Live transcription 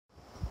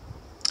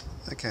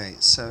Okay,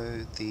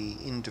 so the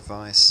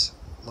in-device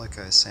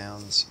Loco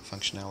sounds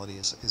functionality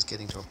is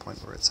getting to a point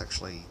where it's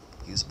actually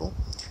usable.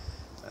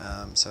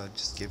 So I'll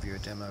just give you a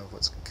demo of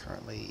what's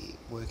currently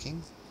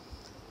working.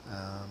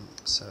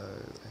 So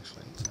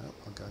actually, no,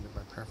 I'll go into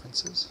my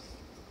preferences.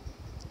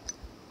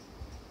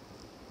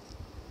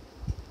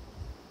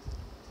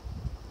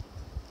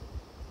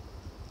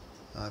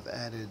 I've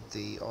added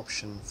the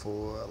option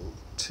for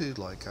 2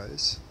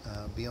 locos.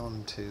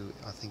 Beyond 2,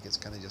 I think it's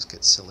going to just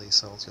get silly,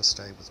 so I'll just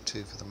stay with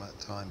 2 for the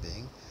time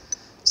being.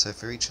 So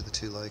for each of the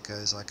 2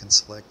 locos, I can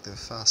select the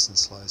fast and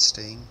slow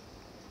steam,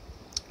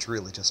 which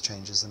really just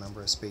changes the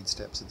number of speed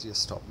steps. It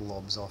just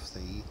lobs off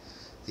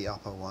the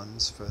upper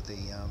ones for the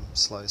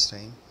slow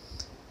steam,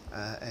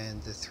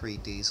 and the 3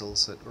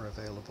 diesels that were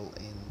available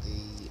in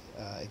the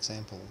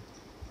example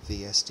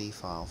VSD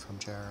file from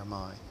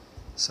JMRI.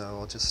 So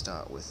I'll just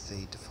start with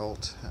the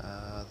default,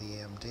 the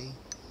EMD,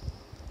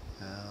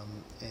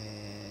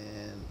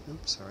 and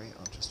oops, sorry,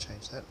 I'll just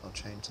change that. I'll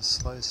change the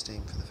slow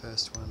steam for the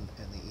first one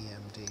and the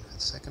EMD for the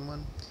second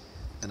one,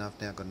 and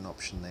I've now got an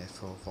option there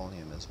for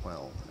volume as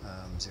well,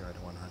 0 to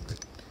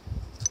 100.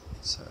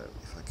 So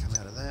if I come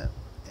out of that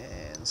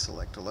and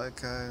select a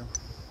loco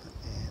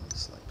and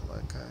select a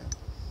loco,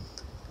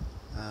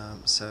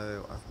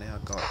 so I've now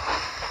got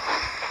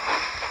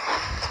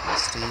my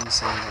steam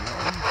sound on that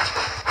one.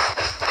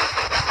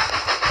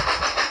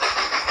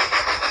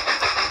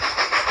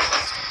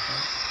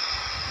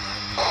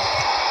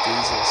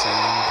 Diesel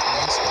sound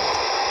as well.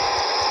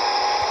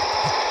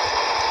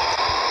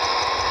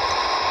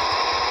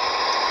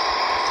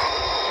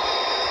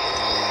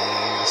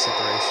 And the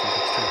separation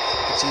between,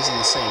 it's using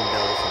the same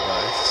bell for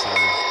both, so and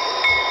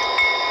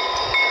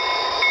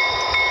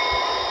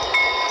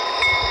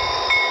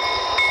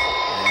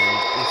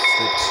if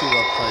the 2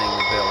 are playing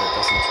the bell, it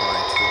doesn't try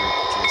to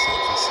reproduce it,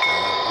 just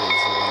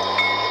leaves the 1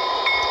 alone.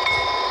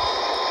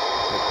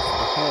 But for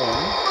the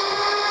horn,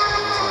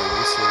 there's my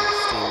whistle,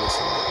 steam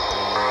whistle,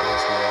 and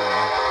there's my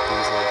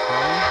diesel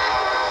horn.